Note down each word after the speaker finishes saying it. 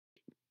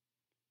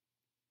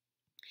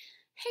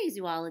Hey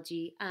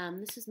Zoology,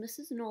 this is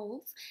Mrs.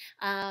 Knowles,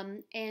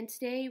 and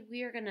today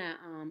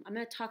I'm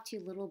gonna talk to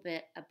you a little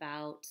bit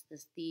about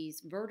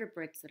these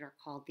vertebrates that are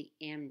called the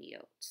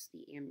amniotes.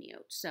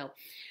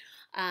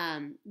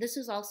 This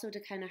is also to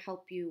kind of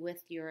help you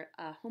with your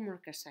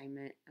homework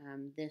assignment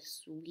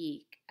this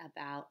week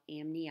about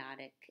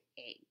amniotic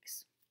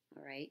eggs.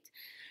 All right.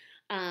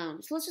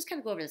 So let's just kind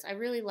of go over this. I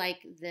really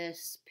like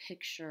this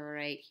picture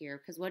right here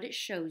because what it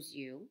shows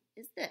you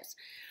is this.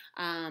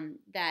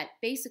 That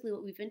basically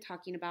what we've been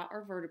talking about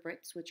are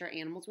vertebrates, which are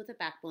animals with a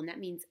backbone. That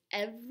means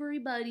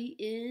everybody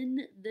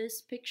in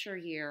this picture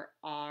here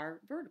are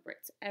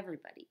vertebrates.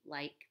 Everybody,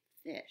 like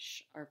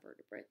fish, are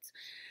vertebrates.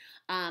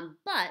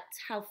 But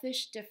how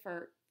fish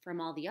differ from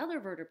all the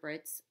other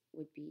vertebrates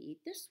would be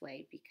this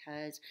way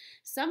because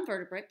some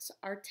vertebrates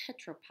are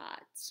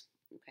tetrapods.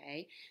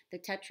 Okay, the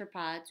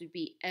tetrapods would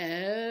be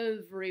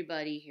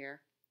everybody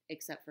here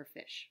except for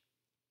fish.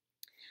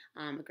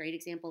 A great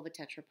example of a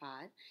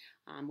tetrapod,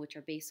 which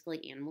are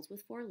basically animals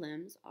with four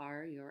limbs,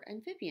 are your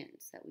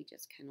amphibians that we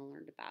just kind of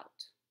learned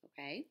about.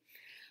 Okay,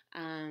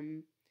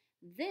 um,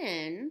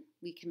 then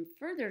we can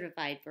further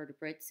divide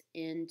vertebrates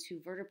into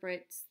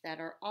vertebrates that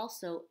are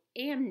also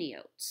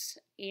amniotes.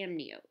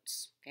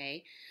 Amniotes.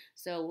 Okay,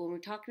 so when we're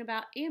talking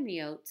about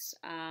amniotes,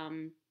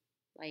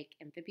 like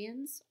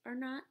amphibians are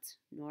not,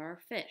 nor are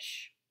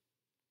fish.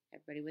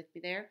 Everybody with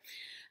me there?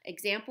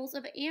 Examples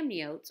of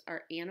amniotes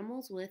are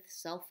animals with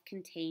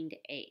self-contained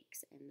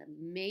eggs. And the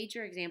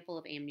major example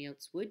of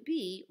amniotes would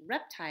be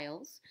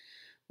reptiles,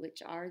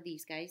 which are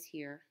these guys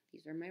here.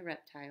 These are my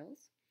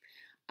reptiles.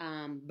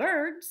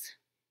 Birds,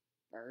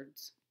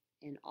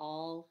 and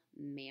all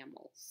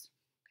mammals.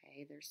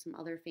 Okay, there's some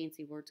other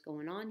fancy words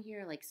going on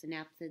here like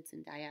synapsids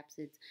and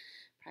diapsids.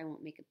 Probably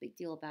won't make a big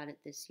deal about it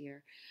this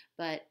year,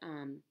 but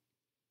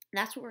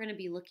that's what we're going to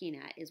be looking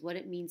at is what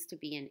it means to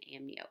be an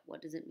amniote.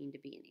 What does it mean to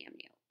be an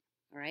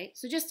amniote? All right.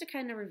 So just to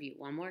kind of review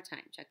one more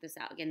time, check this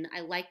out. Again, I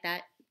like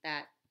that.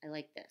 I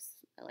like this.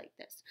 I like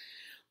this.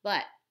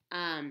 But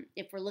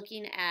if we're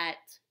looking at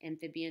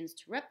amphibians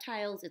to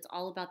reptiles, it's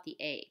all about the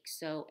egg.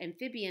 So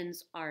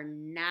amphibians are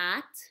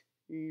not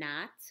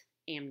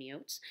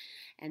amniotes,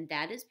 and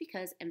that is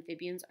because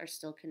amphibians are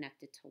still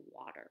connected to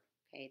water.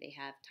 Okay, they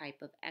have type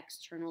of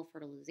external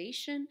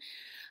fertilization.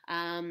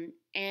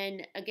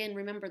 And again,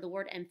 remember the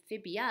word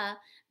amphibia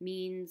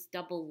means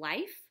double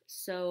life.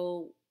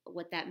 So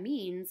what that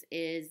means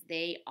is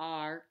they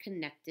are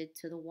connected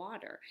to the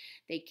water.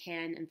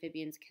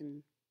 Amphibians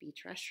can be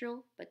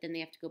terrestrial, but then they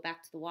have to go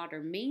back to the water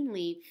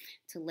mainly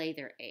to lay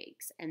their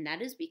eggs. And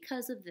that is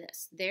because of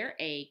this. Their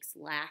eggs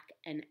lack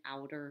an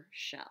outer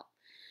shell.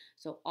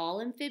 So all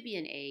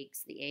amphibian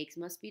eggs, the eggs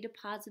must be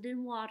deposited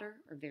in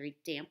water or very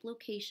damp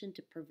location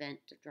to prevent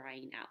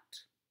drying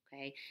out.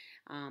 Okay.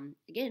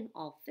 Again,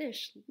 all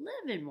fish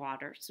live in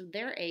water, so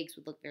their eggs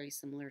would look very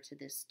similar to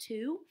this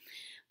too.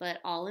 But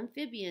all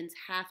amphibians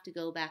have to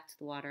go back to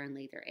the water and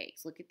lay their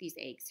eggs. Look at these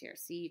eggs here.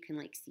 See, you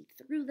can see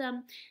through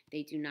them.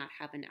 They do not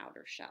have an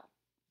outer shell.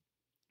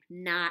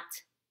 Not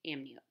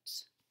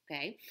amniotes.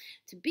 Okay.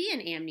 To be an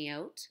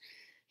amniote,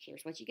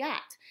 here's what you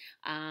got.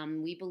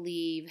 We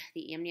believe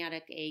the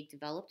amniotic egg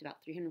developed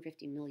about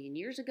 350 million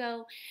years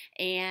ago,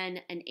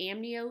 and an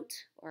amniote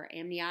or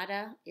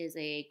amniota is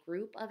a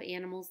group of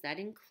animals that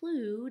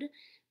include,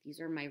 these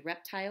are my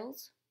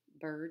reptiles,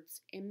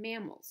 birds, and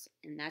mammals,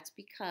 and that's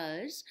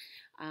because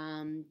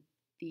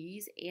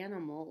these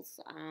animals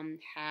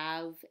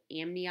have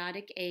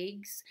amniotic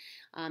eggs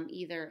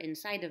either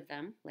inside of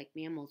them, like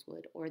mammals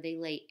would, or they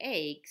lay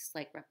eggs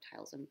like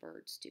reptiles and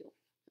birds do.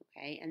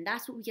 Okay, and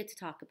that's what we get to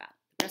talk about.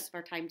 The rest of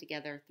our time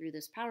together through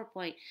this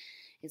PowerPoint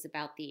is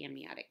about the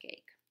amniotic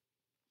egg.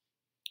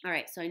 All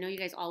right, so I know you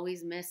guys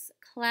always miss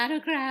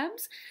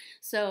cladograms.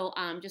 So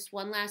just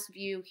one last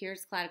view.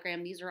 Here's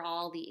cladogram. These are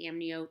all the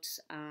amniotes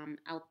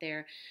out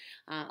there.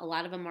 A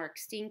lot of them are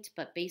extinct,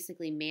 but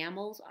basically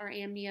mammals are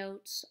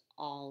amniotes.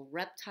 All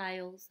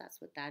reptiles, that's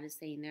what that is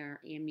saying there,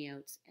 are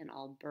amniotes, and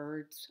all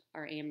birds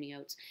are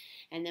amniotes.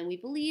 And then we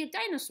believe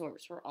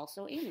dinosaurs were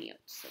also amniotes,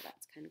 so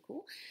that's kind of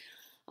cool.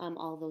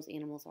 All those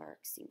animals are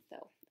extinct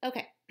though.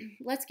 Okay,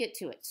 let's get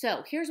to it.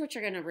 So here's what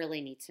you're going to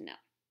really need to know.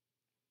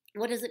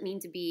 What does it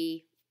mean to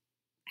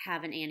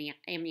have an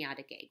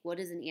amniotic egg? What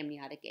is an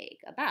amniotic egg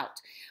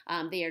about?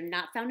 They are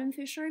not found in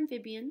fish or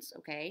amphibians,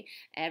 okay?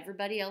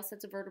 Everybody else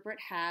that's a vertebrate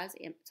has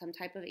some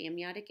type of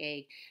amniotic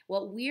egg.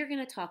 What we're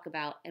going to talk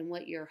about and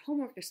what your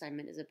homework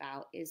assignment is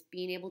about is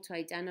being able to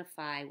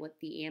identify what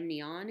the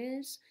amnion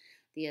is,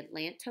 the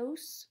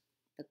atlantos,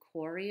 the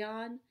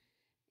chorion,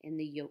 and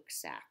the yolk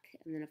sac.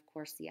 And then, of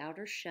course, the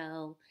outer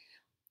shell,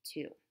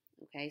 too.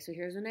 Okay, so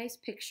here's a nice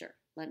picture.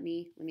 Let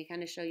me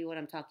kind of show you what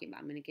I'm talking about.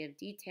 I'm going to give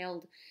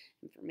detailed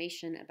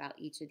information about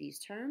each of these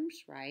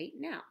terms right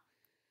now.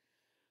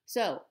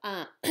 So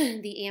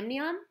the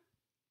amnion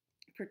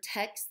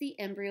protects the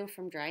embryo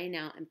from drying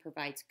out and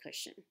provides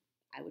cushion.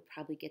 I would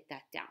probably get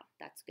that down.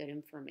 That's good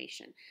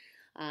information.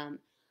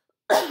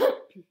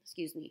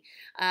 Excuse me.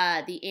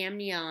 The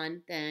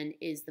amnion then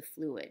is the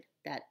fluid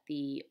that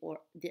the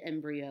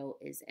embryo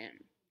is in.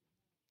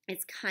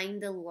 It's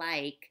kind of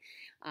like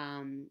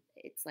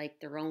it's like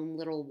their own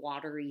little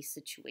watery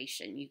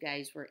situation. You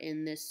guys were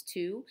in this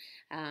too,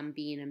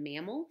 being a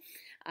mammal,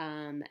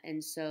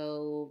 and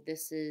so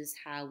this is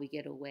how we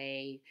get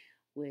away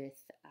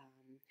with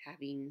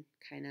having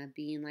kind of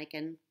being like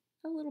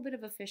a little bit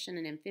of a fish and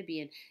an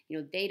amphibian. You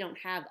know, they don't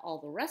have all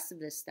the rest of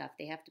this stuff.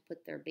 They have to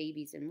put their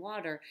babies in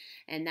water,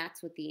 and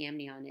that's what the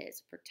amnion is.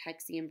 It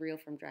protects the embryo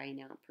from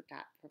drying out,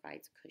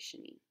 provides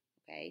cushioning.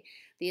 Okay,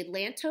 the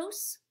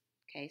atlantos.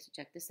 Okay, so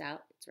check this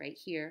out. It's right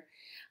here.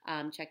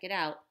 Check it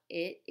out.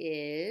 It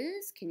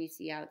is, can you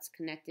see how it's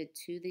connected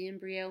to the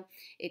embryo?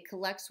 It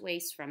collects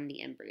waste from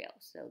the embryo.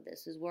 So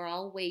this is where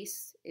all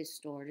waste is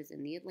stored, is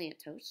in the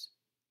atlantos.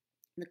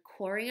 The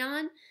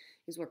chorion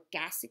is where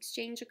gas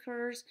exchange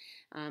occurs.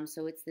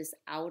 So it's this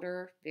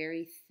outer,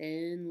 very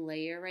thin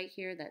layer right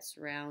here that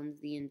surrounds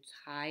the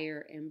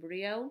entire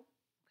embryo.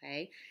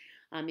 Okay.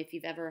 If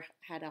you've ever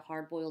had a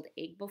hard-boiled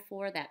egg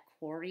before, that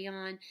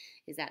chorion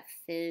is that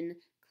thin,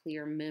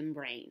 clear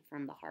membrane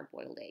from the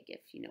hard-boiled egg,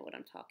 if you know what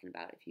I'm talking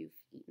about. If you've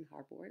eaten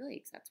hard-boiled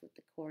eggs, that's what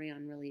the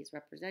chorion really is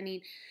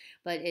representing.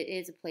 But it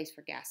is a place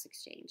for gas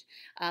exchange.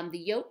 The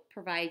yolk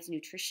provides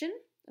nutrition.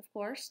 Of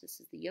course, this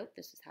is the yolk.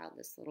 This is how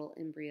this little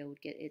embryo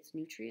would get its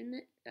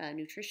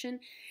nutrition.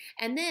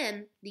 And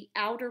then the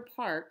outer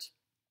part,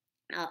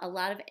 a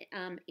lot of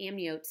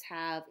amniotes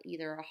have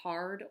either a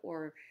hard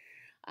or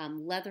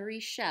leathery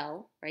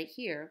shell right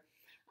here.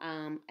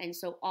 And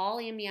so all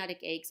amniotic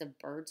eggs of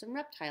birds and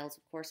reptiles,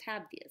 of course,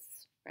 have this,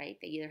 right?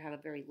 They either have a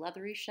very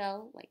leathery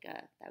shell,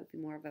 that would be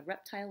more of a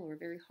reptile, or a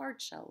very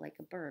hard shell, like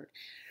a bird.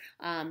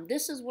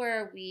 This is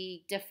where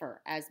we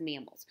differ as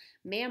mammals.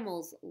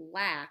 Mammals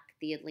lack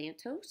the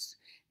atlantos.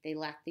 They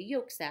lack the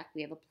yolk sac.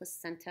 We have a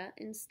placenta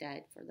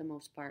instead, for the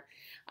most part.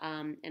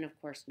 And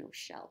of course, no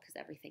shell, because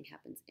everything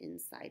happens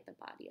inside the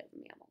body of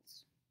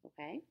mammals,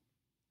 okay?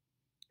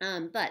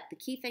 But the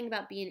key thing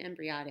about being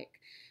embryonic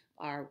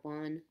are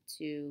 1,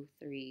 2,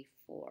 3,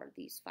 4,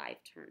 these 5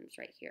 terms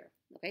right here.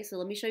 Okay, so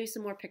let me show you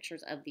some more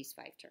pictures of these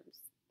 5 terms.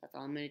 That's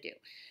all I'm going to do.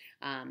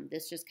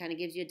 This just kind of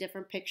gives you a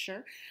different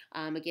picture.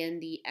 Again,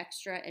 the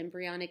extra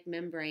embryonic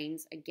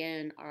membranes,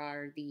 again,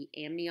 are the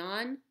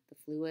amnion, the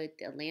fluid,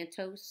 the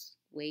atlantos,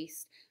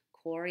 waste,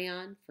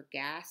 chorion for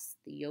gas,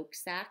 the yolk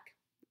sac.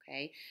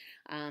 Okay,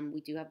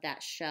 we do have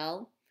that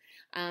shell.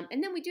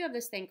 And then we do have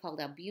this thing called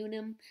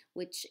albumin,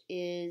 which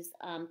is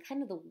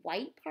kind of the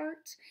white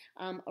part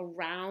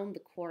around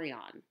the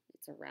chorion.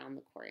 It's around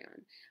the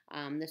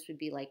chorion. This would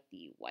be like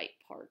the white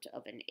part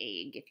of an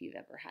egg, if you've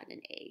ever had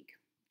an egg.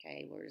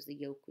 Okay, whereas the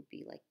yolk would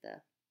be like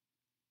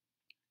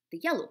the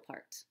yellow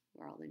part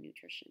where all the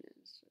nutrition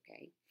is.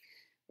 Okay,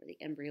 where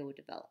the embryo would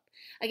develop.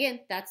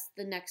 Again, that's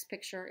the next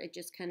picture. It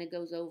just kind of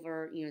goes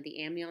over, you know,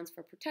 the amnions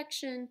for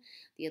protection,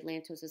 the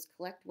atlantos is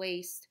collect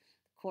waste,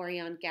 the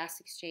chorion gas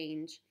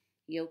exchange,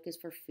 yolk is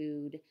for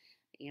food,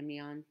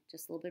 amnion,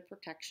 just a little bit of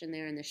protection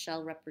there, and the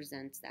shell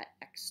represents that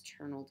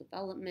external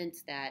development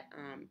that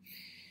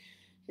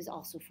is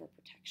also for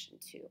protection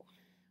too,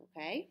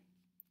 okay?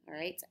 All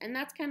right, and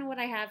that's kind of what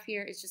I have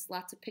here. It's just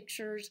lots of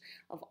pictures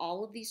of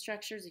all of these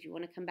structures. If you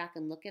want to come back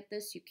and look at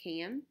this, you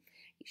can.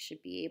 You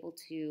should be able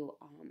to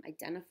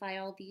identify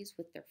all these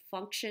with their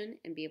function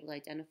and be able to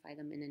identify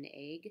them in an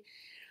egg.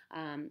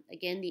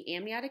 Again, the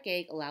amniotic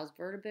egg allows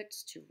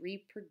vertebrates to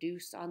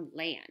reproduce on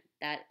land.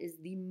 That is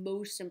the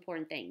most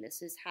important thing.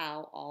 This is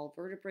how all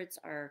vertebrates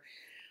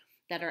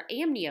that are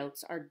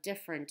amniotes are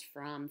different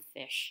from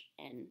fish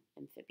and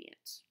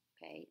amphibians.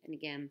 Okay, and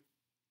again,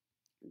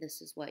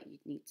 this is what you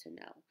need to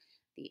know.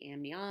 The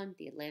amnion,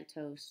 the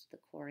atlantos, the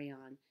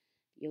chorion,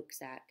 the yolk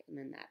sac, and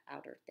then that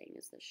outer thing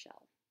is the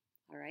shell.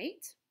 All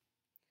right?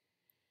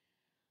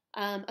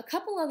 A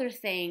couple other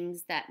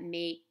things that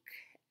make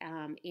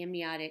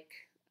amniotic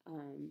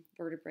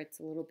vertebrates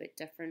a little bit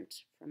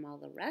different from all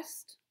the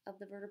rest of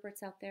the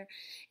vertebrates out there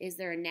is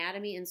their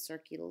anatomy and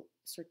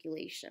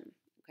circulation.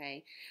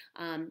 Okay,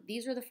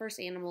 these are the first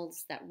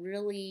animals that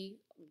really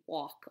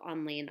walk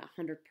on land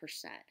 100%,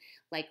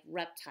 like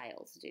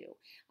reptiles do.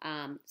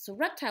 So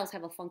reptiles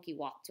have a funky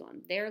walk to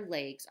them. Their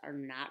legs are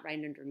not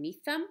right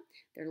underneath them.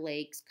 Their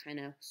legs kind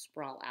of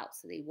sprawl out,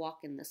 so they walk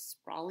in the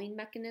sprawling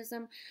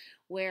mechanism,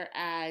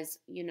 whereas,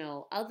 you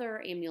know,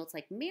 other amniotes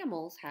like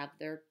mammals have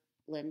their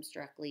limbs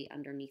directly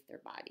underneath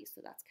their bodies.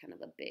 So that's kind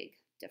of a big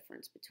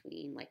difference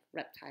between like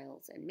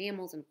reptiles and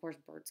mammals, and of course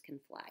birds can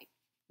fly.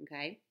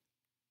 Okay.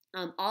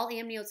 All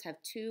amniotes have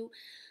 2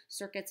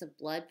 circuits of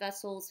blood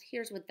vessels.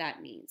 Here's what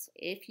that means.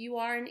 If you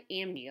are an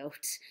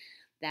amniote,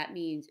 that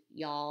means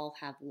y'all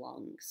have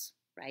lungs,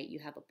 right? You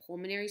have a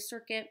pulmonary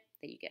circuit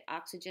that you get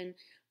oxygen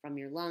from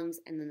your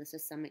lungs, and then the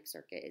systemic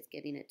circuit is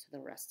getting it to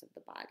the rest of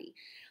the body.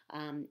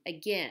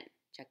 Again,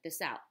 check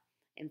this out.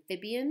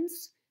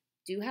 Amphibians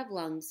do have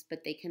lungs,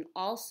 but they can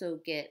also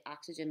get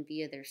oxygen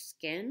via their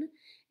skin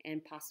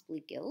and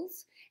possibly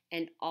gills,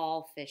 and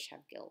all fish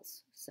have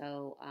gills.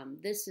 So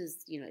this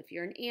is, you know, if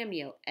you're an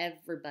amniote,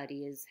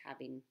 everybody is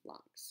having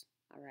lungs,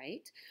 all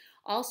right?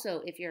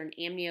 Also, if you're an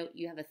amniote,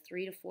 you have a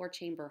 3 to 4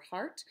 chamber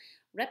heart,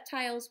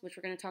 Reptiles, which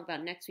we're going to talk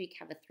about next week,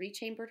 have a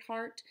three-chambered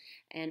heart,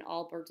 and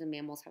all birds and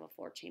mammals have a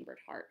four-chambered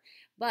heart.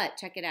 But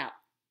check it out.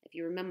 If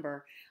you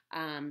remember,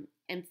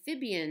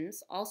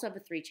 amphibians also have a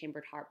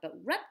three-chambered heart, but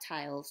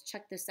reptiles,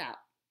 check this out.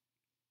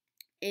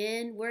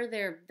 In where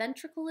their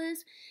ventricle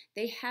is,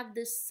 they have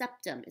this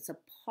septum. It's a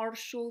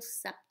partial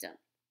septum.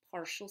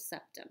 Partial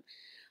septum.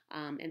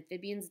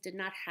 Amphibians did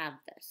not have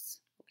this.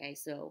 Okay,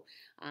 so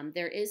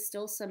there is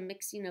still some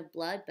mixing of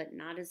blood, but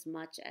not as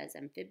much as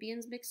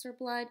amphibians mix their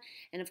blood.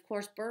 And of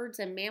course, birds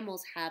and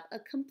mammals have a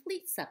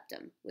complete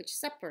septum, which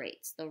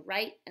separates the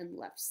right and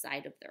left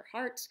side of their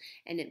hearts,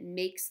 and it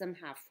makes them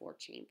have four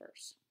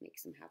chambers.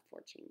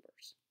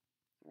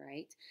 All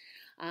right.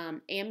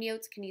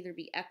 Amniotes can either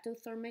be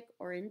ectothermic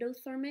or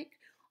endothermic.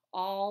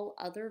 All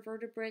other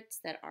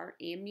vertebrates that are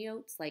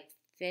amniotes, like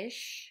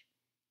fish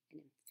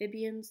and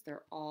amphibians,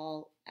 they're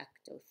all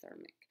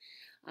ectothermic.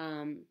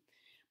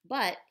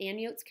 But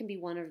amniotes can be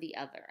one or the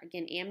other.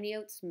 Again,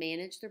 amniotes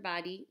manage their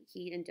body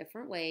heat in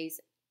different ways.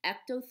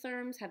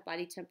 Ectotherms have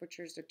body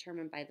temperatures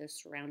determined by their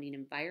surrounding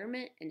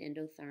environment, and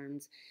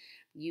endotherms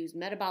use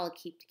metabolic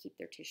heat to keep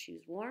their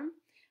tissues warm.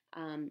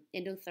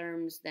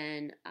 Endotherms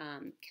then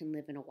can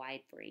live in a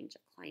wide range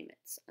of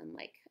climates,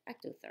 unlike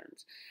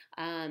ectotherms.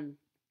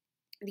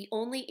 The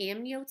only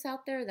amniotes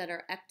out there that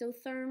are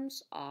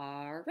ectotherms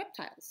are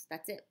reptiles.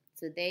 That's it.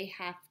 So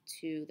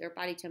their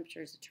body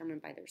temperature is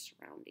determined by their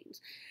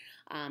surroundings.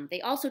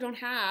 They also don't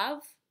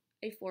have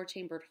a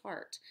four-chambered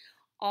heart.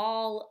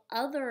 All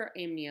other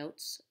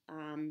amniotes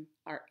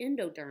are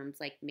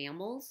endoderms, like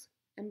mammals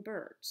and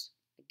birds.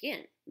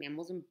 Again,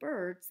 mammals and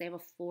birds, they have a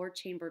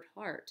four-chambered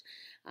heart.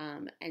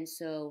 And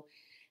so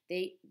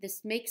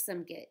this makes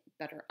them get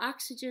better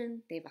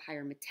oxygen. They have a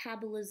higher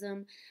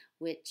metabolism,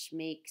 which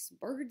makes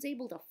birds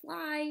able to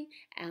fly.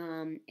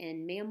 And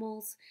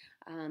mammals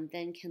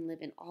then can live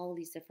in all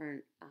these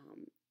different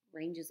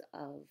ranges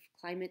of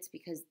climates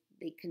because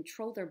they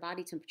control their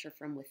body temperature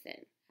from within,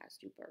 as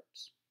do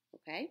birds.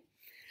 Okay?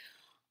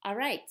 All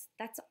right,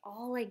 that's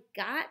all I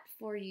got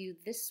for you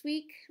this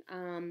week.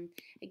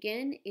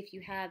 Again, if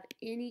you have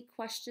any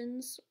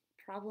questions,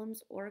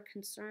 problems, or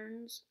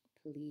concerns,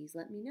 please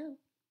let me know.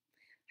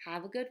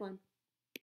 Have a good one.